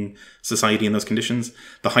coordinating society in those conditions.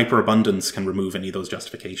 The hyperabundance can remove any of those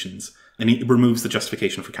justifications, and it removes the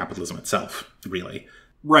justification for capitalism itself, really.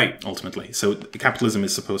 Right. Ultimately. So capitalism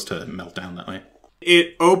is supposed to melt down that way.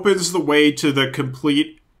 It opens the way to the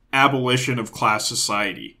complete abolition of class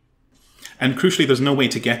society. And crucially, there's no way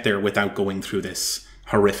to get there without going through this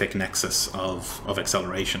horrific nexus of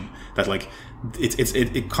acceleration. That like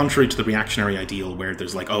it contrary to the reactionary ideal where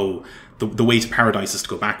there's like, oh, the way to paradise is to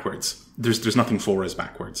go backwards. There's nothing for us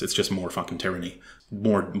backwards. It's just more fucking tyranny,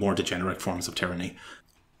 more degenerate forms of tyranny.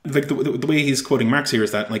 Like the way he's quoting Marx here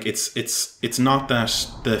is that like it's not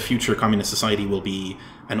that the future communist society will be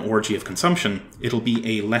an orgy of consumption. It'll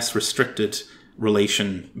be a less restricted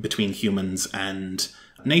relation between humans and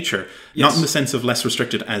nature. Yes. Not in the sense of less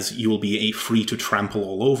restricted as you will be free to trample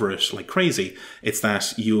all over it like crazy. It's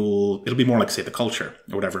that it'll be more like, say, the culture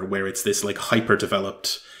or whatever, where it's this like hyper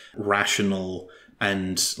developed, rational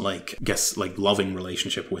and like loving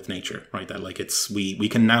relationship with nature, right? That like we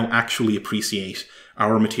can now actually appreciate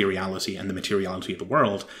our materiality and the materiality of the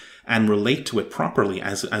world and relate to it properly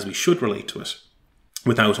as we should relate to it,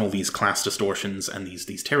 without all these class distortions and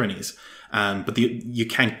these tyrannies. But you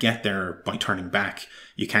can't get there by turning back.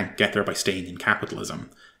 You can't get there by staying in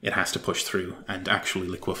capitalism. It has to push through and actually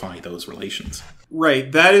liquefy those relations.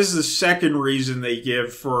 Right. That is the second reason they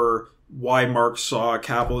give for why Marx saw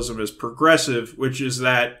capitalism as progressive, which is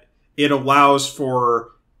that it allows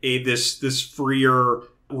for this freer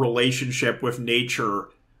relationship with nature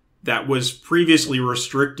that was previously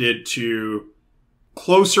restricted to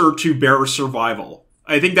closer to bare survival.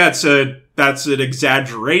 I think that's an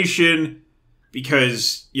exaggeration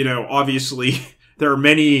because, you know, obviously there are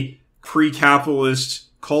many pre-capitalist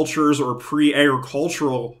cultures or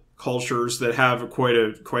pre-agricultural cultures that have quite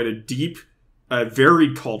a deep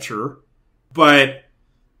varied culture. But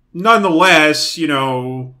nonetheless, you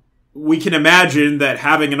know, we can imagine that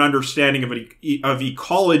having an understanding of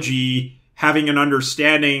ecology, having an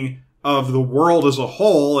understanding of the world as a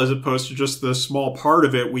whole, as opposed to just the small part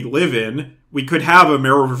of it we live in, we could have a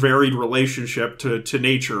more varied relationship to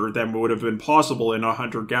nature than would have been possible in a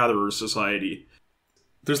hunter-gatherer society.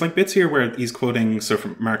 There's like bits here where he's quoting, so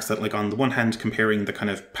from Marx, that like on the one hand comparing the kind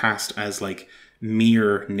of past as like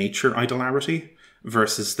mere nature idolatry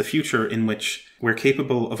versus the future in which we're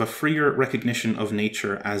capable of a freer recognition of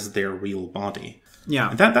nature as their real body.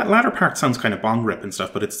 Yeah. That latter part sounds kind of bong rip and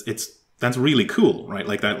stuff, but that's really cool, right?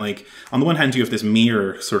 Like that, like on the one hand you have this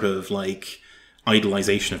mere sort of like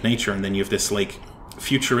idolization of nature, and then you have this like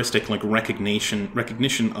futuristic like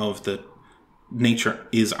recognition of the nature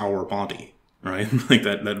is our body, right? Like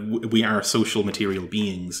that we are social material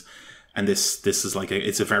beings, and this is like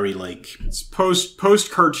it's a very like it's post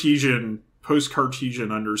Cartesian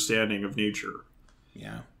understanding of nature.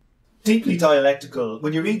 Yeah. Deeply dialectical.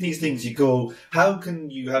 When you read these things, you go, how can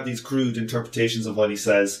you have these crude interpretations of what he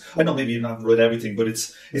says? I know maybe you haven't read everything, but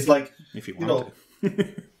it's like, if you want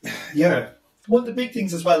to. Yeah. One of the big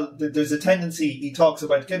things as well, there's a tendency, he talks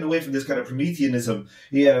about getting away from this kind of Prometheanism.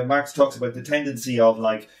 Yeah, Marx talks about the tendency of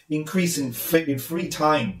like increasing in free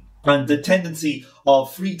time, and the tendency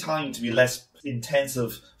of free time to be less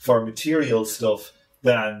intensive for material stuff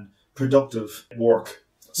than productive work.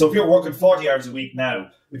 So if you're working 40 hours a week now,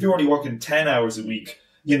 if you're only working 10 hours a week,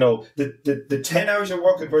 you know, the 10 hours you're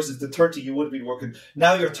working versus the 30 you would have been working,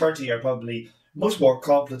 now your 30 are probably much more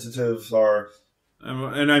contemplative or...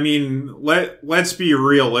 And I mean, let's be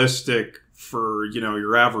realistic. For, you know,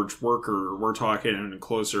 your average worker, we're talking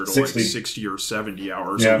closer to 60. Like 60 or 70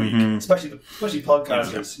 hours a week. Mm-hmm. Especially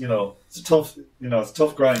podcasters, you know, it's a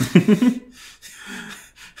tough grind.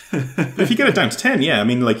 If you get it down to 10, yeah, I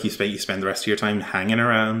mean, like you spend the rest of your time hanging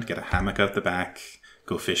around, get a hammock out the back,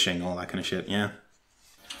 go fishing, all that kind of shit, yeah.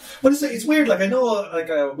 But it's weird, like I know like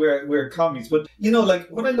we're commies, but you know, like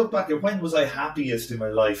when I look back at when was I happiest in my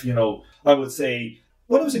life, you know, I would say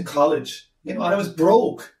when I was in college, you know, and I was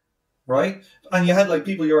broke, right? And you had like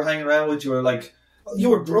people you were hanging around with, you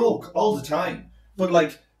were broke all the time, but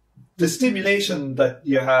like the stimulation that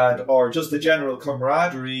you had, or just the general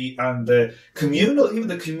camaraderie and the communal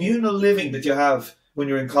living that you have when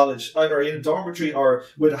you're in college, either in a dormitory or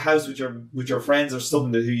with a house with your friends or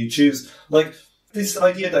someone who you choose. Like this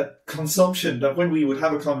idea that consumption, that when we would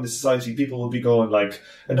have a communist society, people would be going like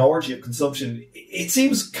an orgy of consumption. It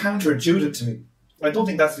seems counterintuitive to me. I don't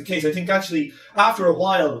think that's the case. I think actually after a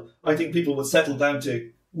while, I think people would settle down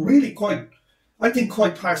to really quite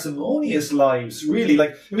parsimonious lives, really.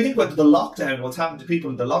 Like, if you think about the lockdown, what's happened to people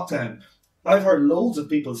in the lockdown, I've heard loads of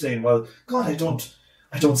people saying, well, God, I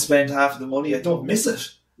don't spend half of the money, I don't miss it.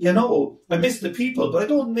 You know, I miss the people, but I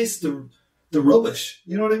don't miss the rubbish.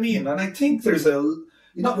 You know what I mean? And I think there's we're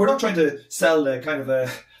not trying to sell a kind of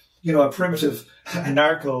a primitive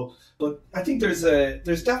anarcho, but I think there's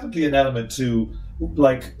definitely an element to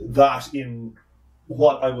like that in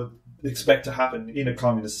what I would expect to happen in a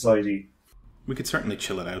communist society. We could certainly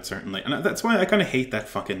chill it out, certainly. And that's why I kind of hate that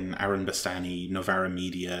fucking Aaron Bastani, Novara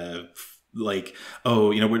Media, like,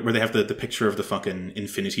 oh, you know, where they have the picture of the fucking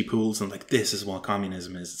infinity pools and like, this is what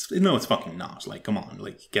communism is. No, it's fucking not. Like, come on,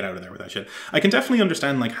 like, get out of there with that shit. I can definitely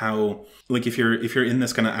understand like how, like, if you're in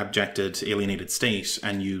this kind of abjected, alienated state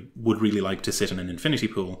and you would really like to sit in an infinity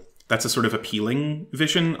pool, that's a sort of appealing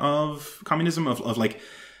vision of communism, of like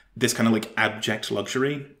this kind of like abject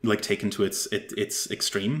luxury, like taken to its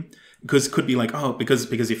extreme. Because it could be like, oh, because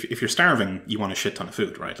if you're starving, you want a shit ton of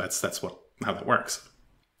food, right? That's how that works.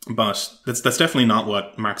 But that's definitely not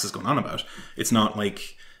what Marx is going on about. It's not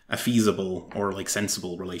like a feasible or like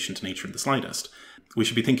sensible relation to nature in the slightest. We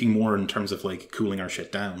should be thinking more in terms of like cooling our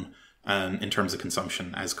shit down, in terms of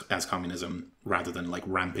consumption as communism, rather than like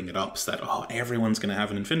ramping it up so that, oh, everyone's going to have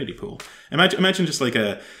an infinity pool. Imagine just like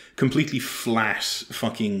a completely flat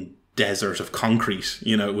fucking desert of concrete,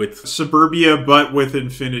 you know, with suburbia but with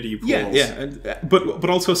infinity pools. Yeah. But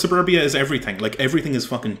also suburbia is everything. Like everything is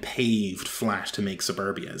fucking paved flat to make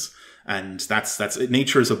suburbias. And that's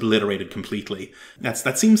nature is obliterated completely.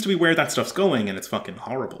 That seems to be where that stuff's going, and it's fucking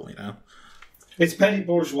horrible, you know. It's petty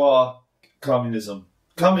bourgeois communism.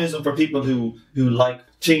 Communism for people who like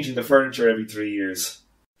changing the furniture every 3 years.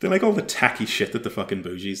 They like all the tacky shit that the fucking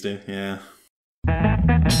bougies do, yeah.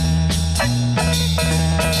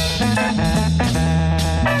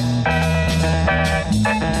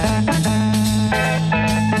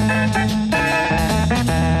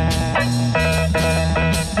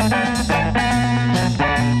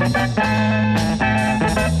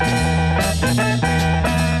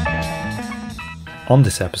 On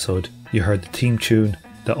this episode, you heard the theme tune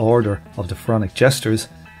The Order of the Pharaonic Jesters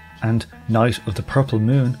and Night of the Purple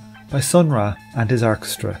Moon by Sun Ra and his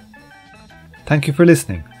orchestra. Thank you for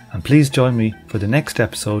listening, and please join me for the next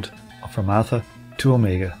episode of From Alpha to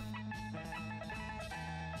Omega.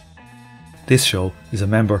 This show is a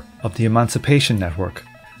member of the Emancipation Network,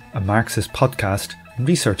 a Marxist podcast and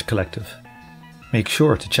research collective. Make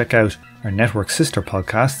sure to check out our network sister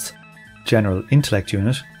podcasts, General Intellect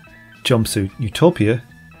Unit, Jumpsuit Utopia,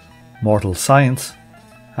 Mortal Science,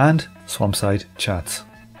 and Swampside Chats.